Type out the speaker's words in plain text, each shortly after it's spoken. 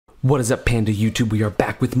What is up, Panda YouTube? We are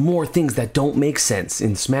back with more things that don't make sense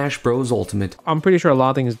in Smash Bros. Ultimate. I'm pretty sure a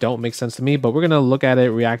lot of things don't make sense to me, but we're gonna look at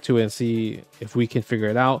it, react to it, and see if we can figure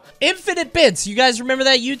it out. Infinite Bits, you guys remember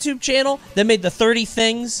that YouTube channel that made the 30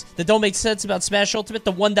 things that don't make sense about Smash Ultimate?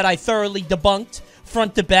 The one that I thoroughly debunked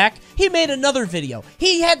front to back? He made another video.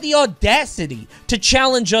 He had the audacity to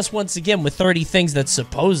challenge us once again with 30 things that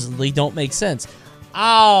supposedly don't make sense.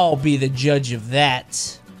 I'll be the judge of that.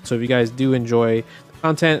 So if you guys do enjoy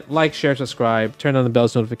content, like, share, subscribe, turn on the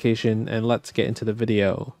bell's notification, and let's get into the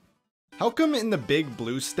video. How come in the big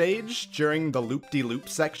blue stage, during the loop-de-loop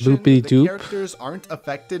section, the characters aren't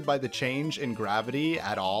affected by the change in gravity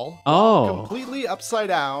at all? Oh. Completely upside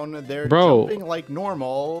down, they're jumping like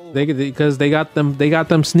normal. Because they got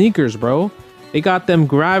them sneakers, bro. They got them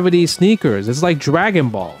gravity sneakers. It's like Dragon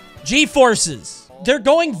Ball. G-forces. They're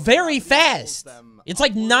going very fast. It's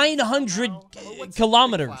like 900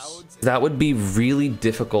 kilometers. That would be really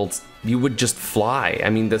difficult. You would just fly. I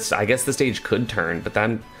mean, I guess the stage could turn, but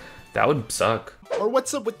then that would suck. Or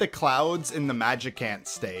what's up with the clouds in the Magicant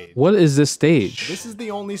stage? What is this stage? This is the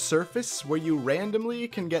only surface where you randomly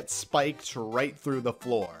can get spiked right through the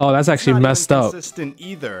floor. Oh, that's actually messed up. Not consistent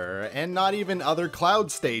either, and not even other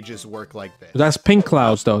cloud stages work like this. That's pink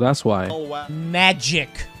clouds though, that's why. Oh, wow. Magic.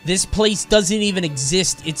 This place doesn't even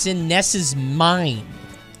exist. It's in Ness's mind.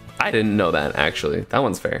 I didn't know that, actually. That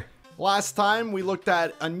one's fair. Last time, we looked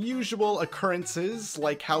at unusual occurrences,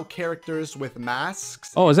 like how characters with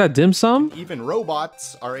masks... Oh, is that dim sum? Even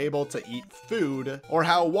robots are able to eat food, or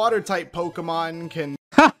how water-type Pokemon can...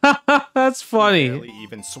 That's funny. Barely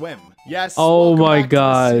even swim. Yes, oh my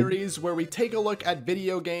god. To the series where we take a look at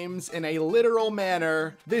video games in a literal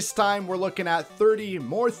manner. This time we're looking at 30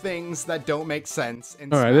 more things that don't make sense.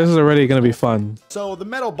 Alright, this is already gonna be fun. So the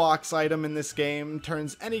metal box item in this game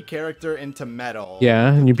turns any character into metal.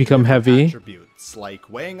 Yeah, and you become heavy. Attributes like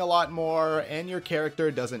weighing a lot more, and your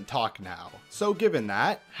character doesn't talk now. So given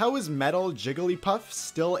that, how is Metal Jigglypuff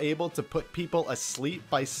still able to put people asleep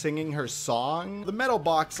by singing her song? The metal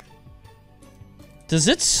box... Does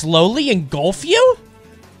it slowly engulf you?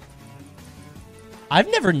 I've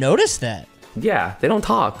never noticed that. Yeah, they don't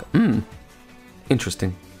talk.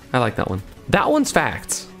 Interesting. I like that one. That one's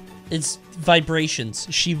facts. It's vibrations.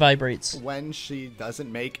 She vibrates. When she doesn't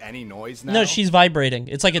make any noise now? No, she's vibrating.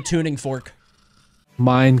 It's like a tuning fork.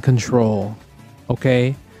 Mind control.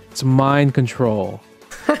 Okay? It's mind control.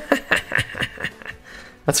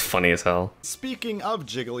 That's funny as hell. Speaking of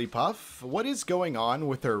Jigglypuff, what is going on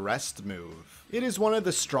with her rest move? It is one of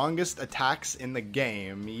the strongest attacks in the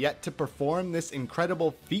game, yet to perform this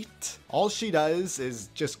incredible feat, all she does is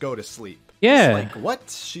just go to sleep. Yeah. It's like, what?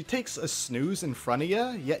 She takes a snooze in front of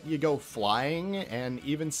you, yet you go flying and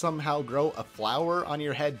even somehow grow a flower on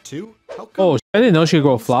your head too? Oh, I didn't know she could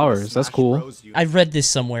grow flowers. That's cool. I've read this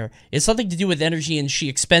somewhere. It's something to do with energy and she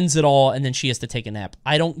expends it all and then she has to take a nap.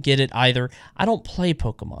 I don't get it either. I don't play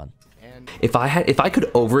Pokemon. If I could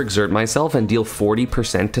overexert myself and deal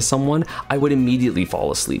 40% to someone, I would immediately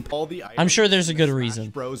fall asleep. I'm sure there's a good reason.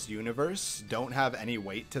 Smash Bros universe don't have any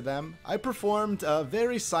weight to them. I performed a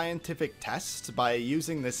very scientific test by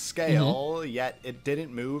using this scale, yet it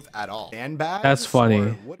didn't move at all. Sandbags. That's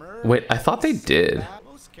funny. Wait, I thought they did.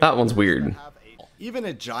 That one's weird. Even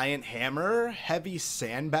a giant hammer, heavy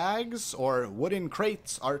sandbags, or wooden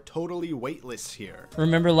crates are totally weightless here.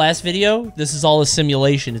 Remember last video? This is all a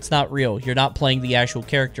simulation. It's not real. You're not playing the actual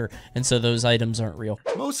character, and so those items aren't real.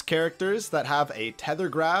 Most characters that have a tether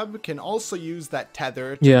grab can also use that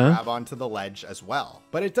tether to grab onto the ledge as well.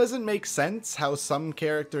 But it doesn't make sense how some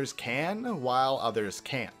characters can, while others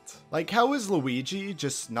can't. Like, how is Luigi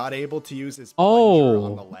just not able to use his plunger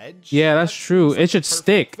on the ledge? Yeah, that's true. It should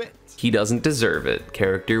stick. Fit. He doesn't deserve it.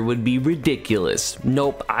 Character would be ridiculous.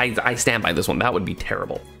 Nope, I stand by this one. That would be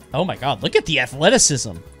terrible. Oh my god, look at the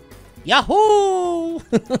athleticism. Yahoo!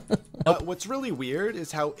 What's really weird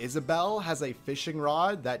is how Isabelle has a fishing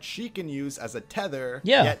rod that she can use as a tether,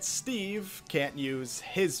 yeah. Yet Steve can't use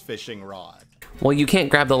his fishing rod. Well, you can't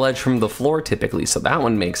grab the ledge from the floor typically, so that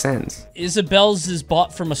one makes sense. Isabelle's is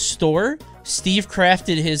bought from a store. Steve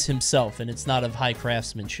crafted his himself, and it's not of high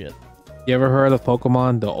craftsmanship. You ever heard of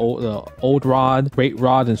Pokemon, the old rod, great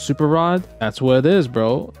rod, and super rod? That's what it is,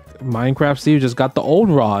 bro. Minecraft Steve just got the old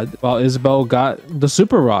rod, while Isabelle got the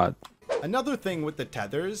super rod. Another thing with the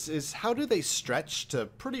tethers is how do they stretch to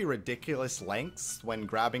pretty ridiculous lengths when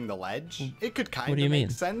grabbing the ledge? It could kind of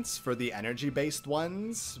make sense for the energy-based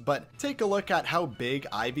ones, but take a look at how big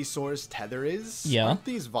Ivysaur's tether is. Yeah. Aren't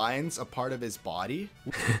these vines a part of his body?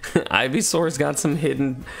 Ivysaur's got some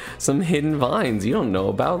hidden vines you don't know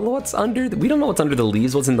about. What's under? We don't know what's under the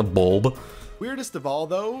leaves. What's in the bulb? Weirdest of all,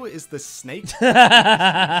 though, is the snake.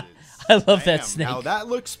 I love that snake. Now that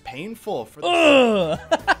looks painful for the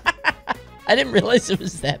I didn't realize it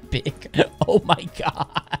was that big. Oh my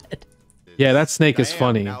god. Yeah, that snake is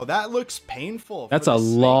funny. Now that looks painful. That's a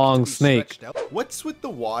long snake. What's with the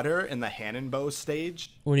water in the Hannonbow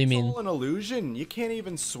stage? What do you mean? It's all an illusion. You can't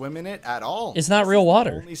even swim in it at all. It's not real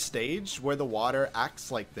water. The only stage where the water acts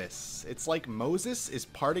like this. It's like Moses is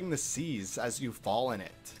parting the seas as you fall in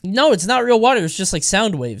it. No, it's not real water. It's just like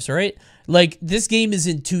sound waves, right? Like this game is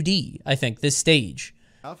in 2D, I think, this stage.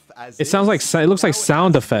 It sounds like, it looks like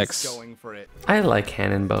sound effects. I like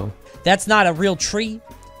Cannonbow. That's not a real tree.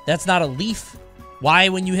 That's not a leaf. Why,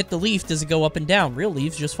 when you hit the leaf, does it go up and down? Real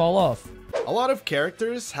leaves just fall off. A lot of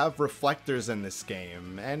characters have reflectors in this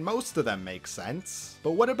game, and most of them make sense.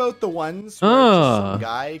 But what about the ones where just some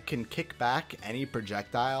guy can kick back any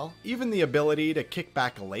projectile? Even the ability to kick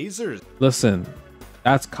back lasers. Listen,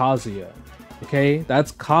 that's Kazuya. Okay,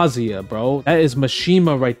 that's Kazuya, bro. That is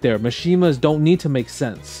Mishima right there. Mishimas don't need to make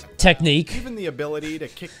sense. Technique. Even the ability to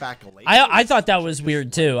kick back a laser. I thought that was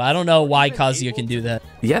weird too. I don't know why Kazuya can do that.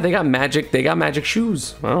 Yeah, they got magic. They got magic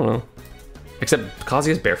shoes. I don't know. Except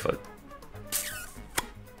Kazuya's barefoot.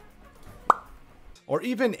 Or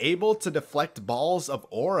even able to deflect balls of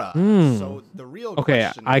aura. So the real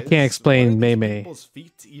question I can't explain Mei. People's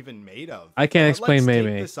feet even made of. I can't explain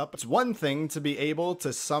Mei. It's one thing to be able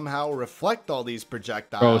to somehow reflect all these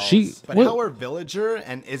projectiles. Bro, but how are Villager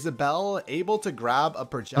and Isabelle able to grab a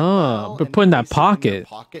projectile but and put in that place it in their pocket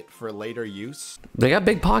pocket for later use? They got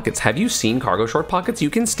big pockets. Have you seen cargo short pockets? You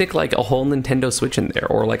can stick like a whole Nintendo Switch in there,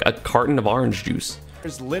 or like a carton of orange juice.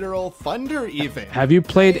 There's literal thunder even. Have you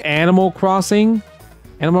played Animal Crossing?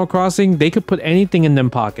 Animal Crossing, they could put anything in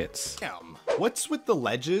them pockets. What's with the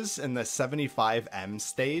ledges in the 75M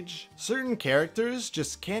stage? Certain characters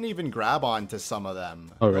just can't even grab onto some of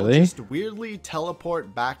them. Oh, really? They'll just weirdly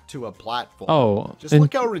teleport back to a platform. Oh, just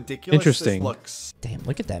look how ridiculous this looks. Damn,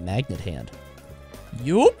 look at that magnet hand.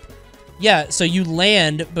 Yup. Yeah, so you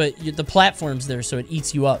land, but the platform's there, so it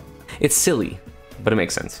eats you up. It's silly, but it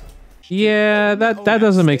makes sense. Yeah, that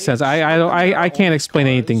doesn't make sense. I can't explain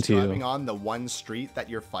anything to you. Driving on the one street that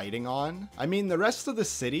you're fighting on. I mean, the rest of the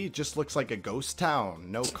city just looks like a ghost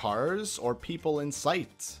town. No cars or people in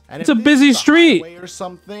sight. And it's a busy street or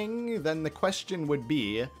something. Then the question would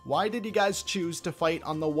be, why did you guys choose to fight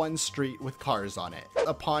on the one street with cars on it?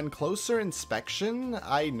 Upon closer inspection,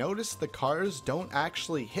 I noticed the cars don't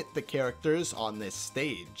actually hit the characters on this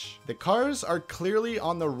stage. The cars are clearly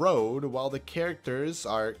on the road while the characters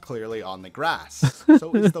are clearly on the grass.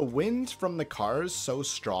 So is the wind from the cars so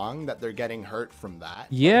strong that they're getting hurt from that?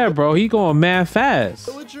 Yeah, bro, he going mad fast.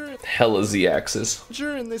 Hella Z-axis.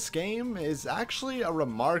 Villager in this game is actually a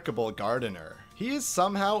remarkable gardener. He is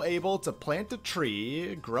somehow able to plant a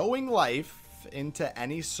tree, growing life into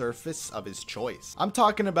any surface of his choice. I'm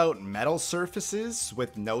talking about metal surfaces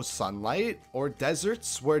with no sunlight, or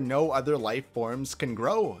deserts where no other life forms can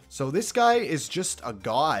grow. So this guy is just a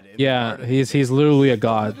god. Yeah, he's literally a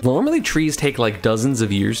god. Normally trees take like dozens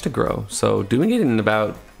of years to grow, so doing it in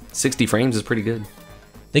about 60 frames is pretty good.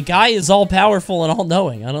 The guy is all-powerful and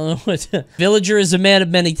all-knowing. I don't know what... Villager is a man of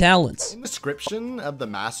many talents. In the description of the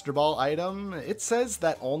Master Ball item, it says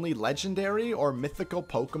that only legendary or mythical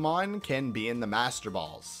Pokemon can be in the Master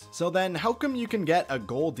Balls. So then, how come you can get a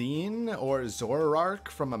Goldeen or Zoroark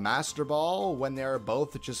from a Master Ball when they're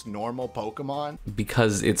both just normal Pokemon?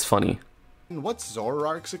 Because it's funny. What's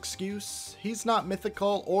Zoroark's excuse? He's not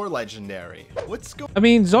mythical or legendary. I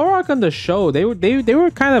mean, Zoroark on the show, they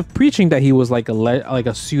were kind of preaching that he was like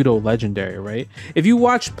a pseudo legendary, right? If you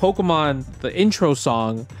watch Pokemon, the intro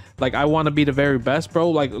song, like I want to be the very best, bro,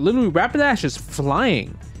 like literally Rapidash is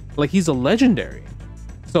flying, like he's a legendary.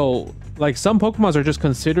 So like some Pokemons are just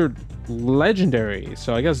considered legendary.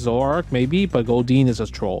 So I guess Zoroark maybe, but Goldeen is a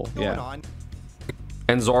troll. Yeah.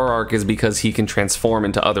 And Zoroark is because he can transform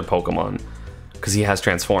into other Pokemon. Because he has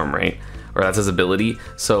transform, right? Or that's his ability.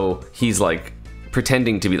 So he's like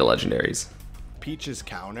pretending to be the legendaries. Peach's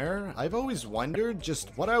counter, I've always wondered just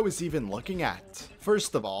what I was even looking at.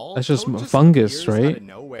 First of all, that's just fungus, right? Out of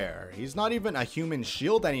nowhere. He's not even a human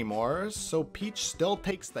shield anymore, so Peach still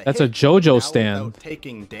takes the That's hit a JoJo stand. Without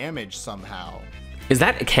taking damage somehow. Is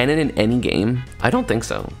that canon in any game? I don't think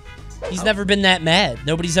so. He's never been that mad.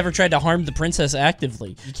 Nobody's ever tried to harm the princess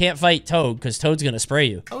actively. You can't fight Toad because Toad's gonna spray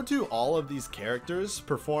you. How do all of these characters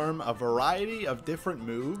perform a variety of different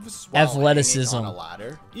moves while athleticism hanging on a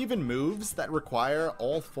ladder? Even moves that require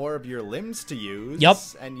all 4 of your limbs to use. Yep.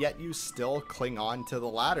 And yet you still cling on to the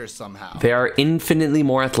ladder somehow. They are infinitely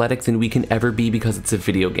more athletic than we can ever be because it's a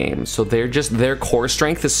video game. So their core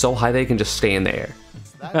strength is so high they can just stay in the air.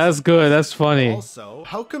 That's good. That's funny. Also,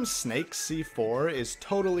 how come Snake's C4 is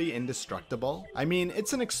totally indestructible? I mean,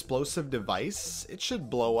 it's an explosive device. It should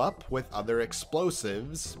blow up with other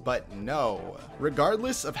explosives, but no.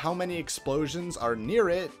 Regardless of how many explosions are near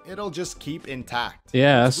it, it'll just keep intact.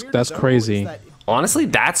 Yeah, that's crazy. Honestly,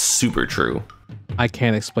 that's super true. I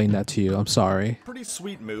can't explain that to you. I'm sorry. Pretty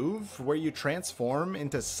sweet move where you transform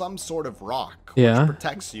into some sort of rock, yeah, which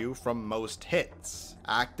protects you from most hits,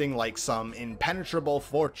 acting like some impenetrable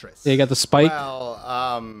fortress. Yeah, you got the spike.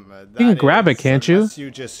 Well, you can grab it, can't you? Unless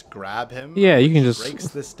you just grab him. Yeah, you can just breaks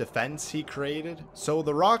this defense he created. So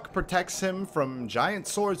the rock protects him from giant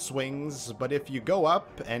sword swings, but if you go up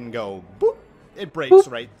and go boop, it breaks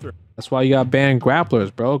right through. That's why you got banned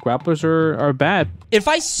grapplers, bro. Grapplers are bad. If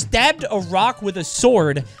I stabbed a rock with a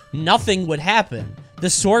sword, nothing would happen. The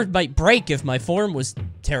sword might break if my form was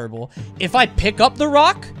terrible. If I pick up the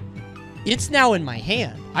rock, it's now in my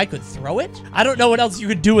hand. I could throw it. I don't know what else you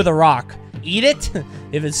could do with a rock. Eat it?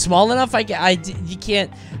 If it's small enough, you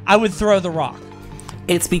can't. I would throw the rock.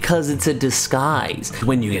 It's because it's a disguise.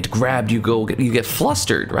 When you get grabbed, you get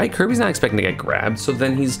flustered, right? Kirby's not expecting to get grabbed, so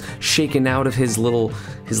then he's shaken out of his little,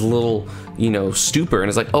 you know, stupor, and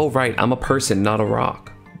it's like, oh right, I'm a person, not a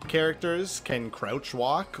rock. Characters can crouch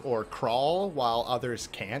walk or crawl while others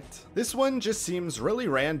can't. This one just seems really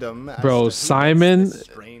random. Bro, Simon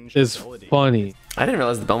is funny. I didn't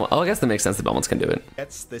realize the Belmont. Oh, I guess that makes sense. The Belmonts can do it.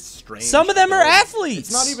 It's this strange. Some of them are athletes.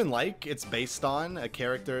 It's not even like it's based on a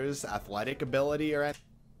character's athletic ability or anything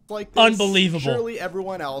like this. Unbelievable. Surely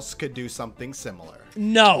everyone else could do something similar.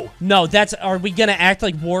 No, are we gonna act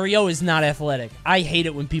like Wario is not athletic? I hate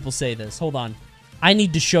it when people say this. Hold on. I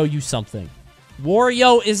need to show you something.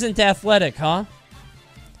 Wario isn't athletic, huh?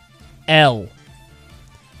 L.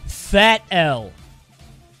 Fat L.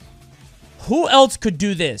 Who else could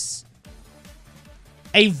do this?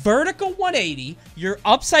 A vertical 180, you're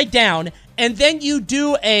upside down, and then you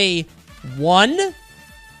do a 1.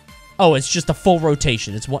 Oh, it's just a full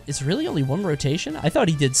rotation. It's really only one rotation? I thought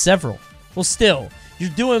he did several. Well, still, you're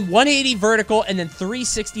doing 180 vertical, and then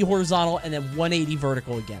 360 horizontal, and then 180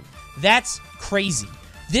 vertical again. That's crazy.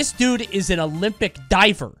 This dude is an Olympic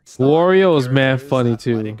diver. Wario is mad funny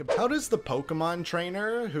too. How does the Pokemon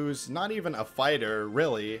trainer, who's not even a fighter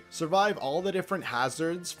really, survive all the different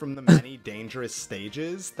hazards from the many dangerous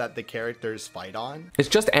stages that the characters fight on? It's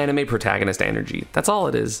just anime protagonist energy. That's all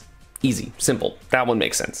it is. Easy, simple. That one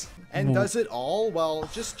makes sense. And does it all while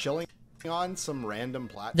just chilling on some random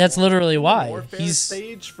platform. That's literally why.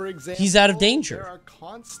 Stage, for example, he's out of danger. There are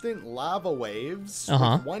constant lava waves,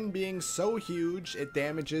 with one being so huge it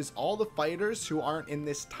damages all the fighters who aren't in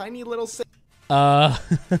this tiny little through the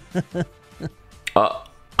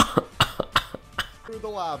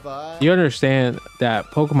lava. You understand that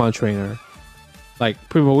Pokemon trainer, like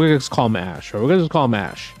pretty much, we're gonna just call him Ash, or we're gonna just call him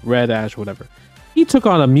Ash, Red Ash, whatever. He took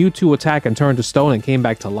on a Mewtwo attack and turned to stone and came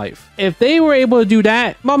back to life. If they were able to do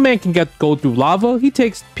that, my man can go through lava. He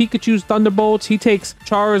takes Pikachu's Thunderbolts. He takes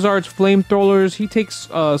Charizard's Flamethrowers. He takes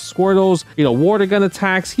Squirtle's, water gun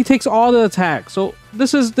attacks. He takes all the attacks. So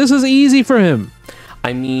this is easy for him.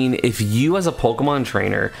 I mean, if you as a Pokemon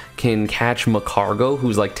trainer can catch Macargo,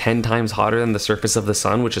 who's like 10 times hotter than the surface of the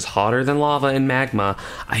sun, which is hotter than lava and magma,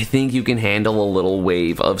 I think you can handle a little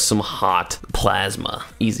wave of some hot plasma.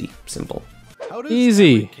 Easy, simple. How does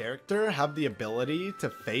every character have the ability to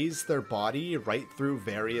phase their body right through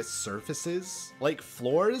various surfaces? Like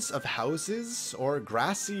floors of houses or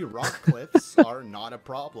grassy rock cliffs are not a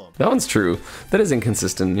problem. That one's true. That is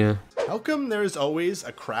inconsistent, yeah. How come there's always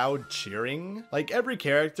a crowd cheering? Like every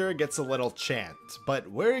character gets a little chant, but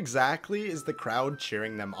where exactly is the crowd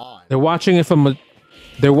cheering them on? They're watching it from the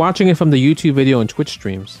YouTube video and Twitch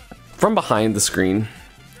streams. From behind the screen.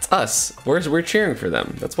 It's us. We're cheering for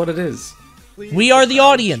them. That's what it is. We are the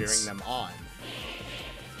audience. Them on.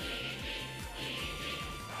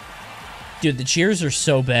 Dude, the cheers are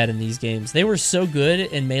so bad in these games. They were so good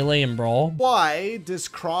in Melee and Brawl. Why does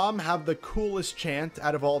Chrom have the coolest chant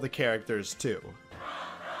out of all the characters too?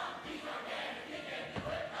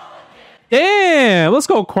 Damn, let's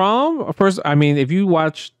go, Chrom. First, I mean, if you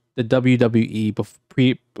watch the WWE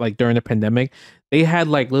during the pandemic, they had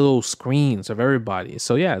like little screens of everybody.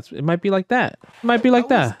 So yeah, it might be like that. It might be like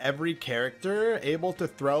that. Every character able to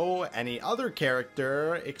throw any other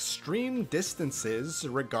character extreme distances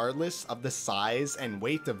regardless of the size and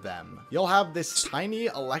weight of them. You'll have this tiny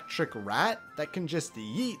electric rat that can just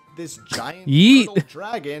yeet this giant little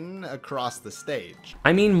dragon across the stage.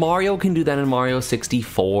 I mean, Mario can do that in Mario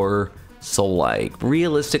 64. So like,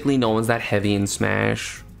 realistically, no one's that heavy in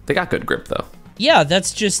Smash. They got good grip though. Yeah,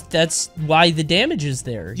 that's why the damage is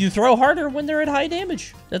there. You throw harder when they're at high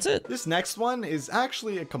damage. That's it. This next one is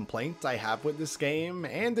actually a complaint I have with this game,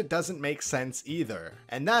 and it doesn't make sense either.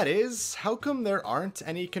 And that is, how come there aren't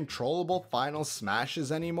any controllable final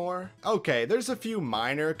smashes anymore? Okay, there's a few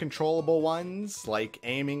minor controllable ones, like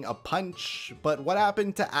aiming a punch, but what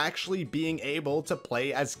happened to actually being able to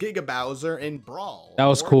play as Giga Bowser in Brawl? That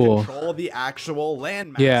was or cool. Control the actual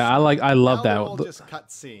landmaster. Yeah, I love that. All just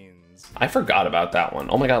cutscenes. I forgot about that one.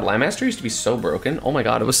 Oh my god, Landmaster used to be so broken. Oh my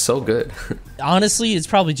god, it was so good. Honestly, it's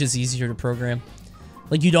probably just easier to program.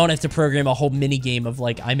 Like, you don't have to program a whole mini game of,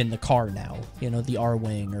 like, I'm in the car now. You know, the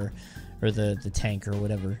R-Wing or the tank or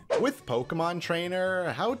whatever. With Pokemon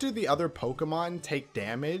Trainer, how do the other Pokemon take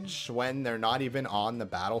damage when they're not even on the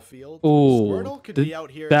battlefield? Ooh, Squirtle could be out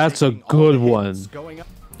here that's a taking all good the one. hits, going up.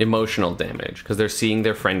 Emotional damage, because they're seeing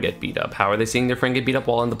their friend get beat up. How are they seeing their friend get beat up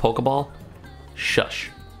while in the Pokeball? Shush.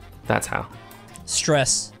 That's how.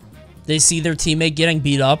 Stress. They see their teammate getting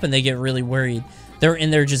beat up and they get really worried. They're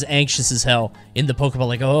in there just anxious as hell in the Pokeball,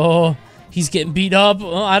 like, oh, he's getting beat up.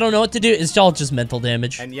 Oh, I don't know what to do. It's all just mental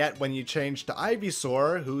damage. And yet, when you change to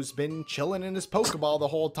Ivysaur, who's been chilling in his Pokeball the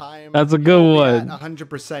whole time, That's a good one.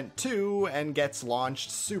 100% too, and gets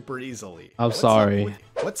launched super easily. I'm sorry.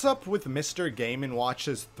 What's up with Mr. Game &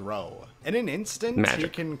 Watch's throw? In an instant, Magic. he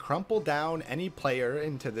can crumple down any player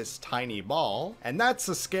into this tiny ball, and that's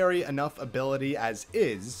a scary enough ability as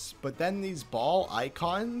is, but then these ball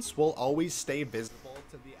icons will always stay visible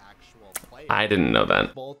to the actual player. I didn't know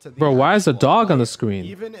that. Bro, why is a dog on the screen?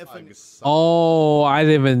 Even if Oh, I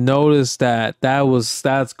didn't even notice that.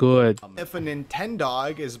 That's good. If a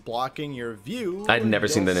Nintendog is blocking your view, I'd never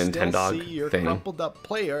seen the you'll still Nintendog see your thing. crumpled up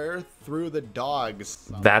player through the dog's.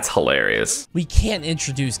 That's hilarious. We can't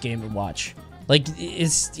introduce Game & Watch. Like,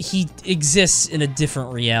 he exists in a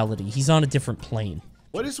different reality. He's on a different plane.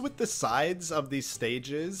 What is with the sides of these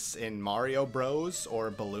stages in Mario Bros.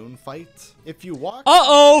 Or Balloon Fight? If you walk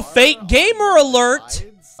Uh-oh, fake gamer alert!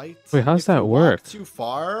 Wait, how's that work? Too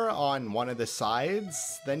far on one of the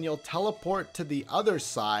sides, then you'll teleport to the other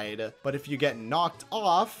side, but if you get knocked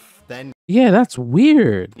off, then Yeah, that's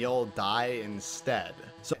weird. you'll die instead.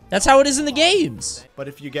 So, That's how it is in the games. but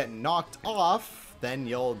if you get knocked off, then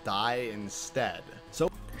you'll die instead. So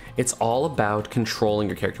It's all about controlling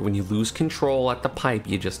your character. When you lose control at the pipe,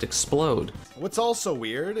 you just explode. what's also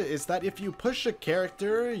weird is that if you push a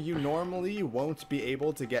character, you normally won't be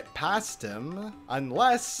able to get past him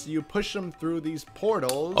unless you push him through these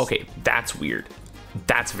portals. Okay, that's weird.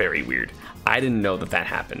 That's very weird. I didn't know that that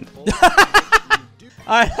happened.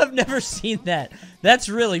 I have never seen that. That's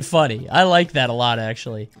really funny. I like that a lot,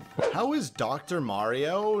 actually. How is Dr.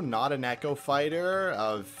 Mario not an Echo Fighter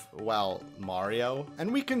of, well, Mario?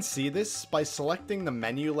 And we can see this by selecting the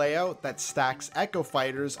menu layout that stacks Echo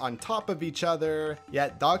Fighters on top of each other,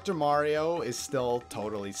 yet Dr. Mario is still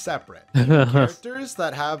totally separate. Even characters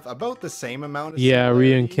that have about the same amount of Ryu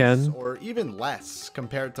and similarities, Ken. or even less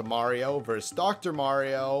compared to Mario versus Dr.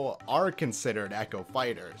 Mario, are considered Echo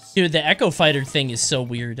Fighters. Dude, the Echo Fighter thing is so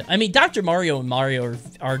weird. I mean, Dr. Mario and Mario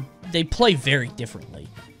they play very differently.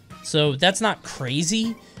 So that's not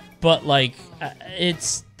crazy, but like,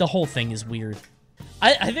 the whole thing is weird.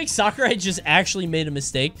 I think Sakurai just actually made a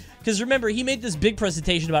mistake, because remember, he made this big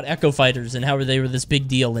presentation about Echo Fighters and how they were this big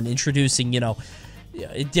deal and introducing, you know,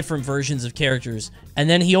 different versions of characters, and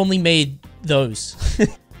then he only made those.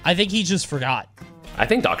 I think he just forgot. I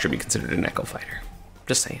think Doc should be considered an Echo Fighter.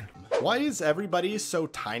 Just saying. Why is everybody so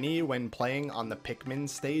tiny when playing on the Pikmin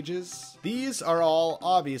stages? These are all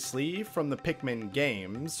obviously from the Pikmin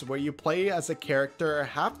games, where you play as a character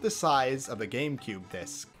half the size of a GameCube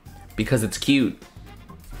disc. Because it's cute.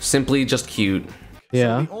 Simply just cute.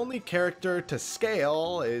 Yeah. So the only character to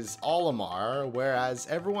scale is Olimar, whereas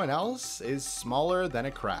everyone else is smaller than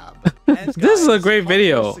a crab. And This is a guys, great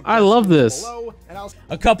video. comment I love this. below, and I'll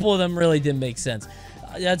A couple of them really didn't make sense.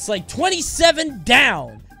 That's like 27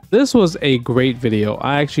 down. This was a great video.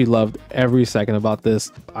 I actually loved every second about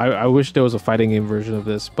this. I wish there was a fighting game version of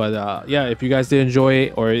this, but yeah, if you guys did enjoy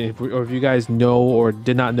it, or if you guys know or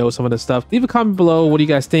did not know some of this stuff, leave a comment below. What do you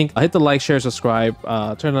guys think? Hit the like, share, subscribe,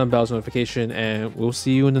 turn on bell's notification, and we'll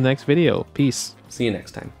see you in the next video. Peace. See you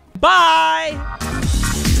next time. Bye!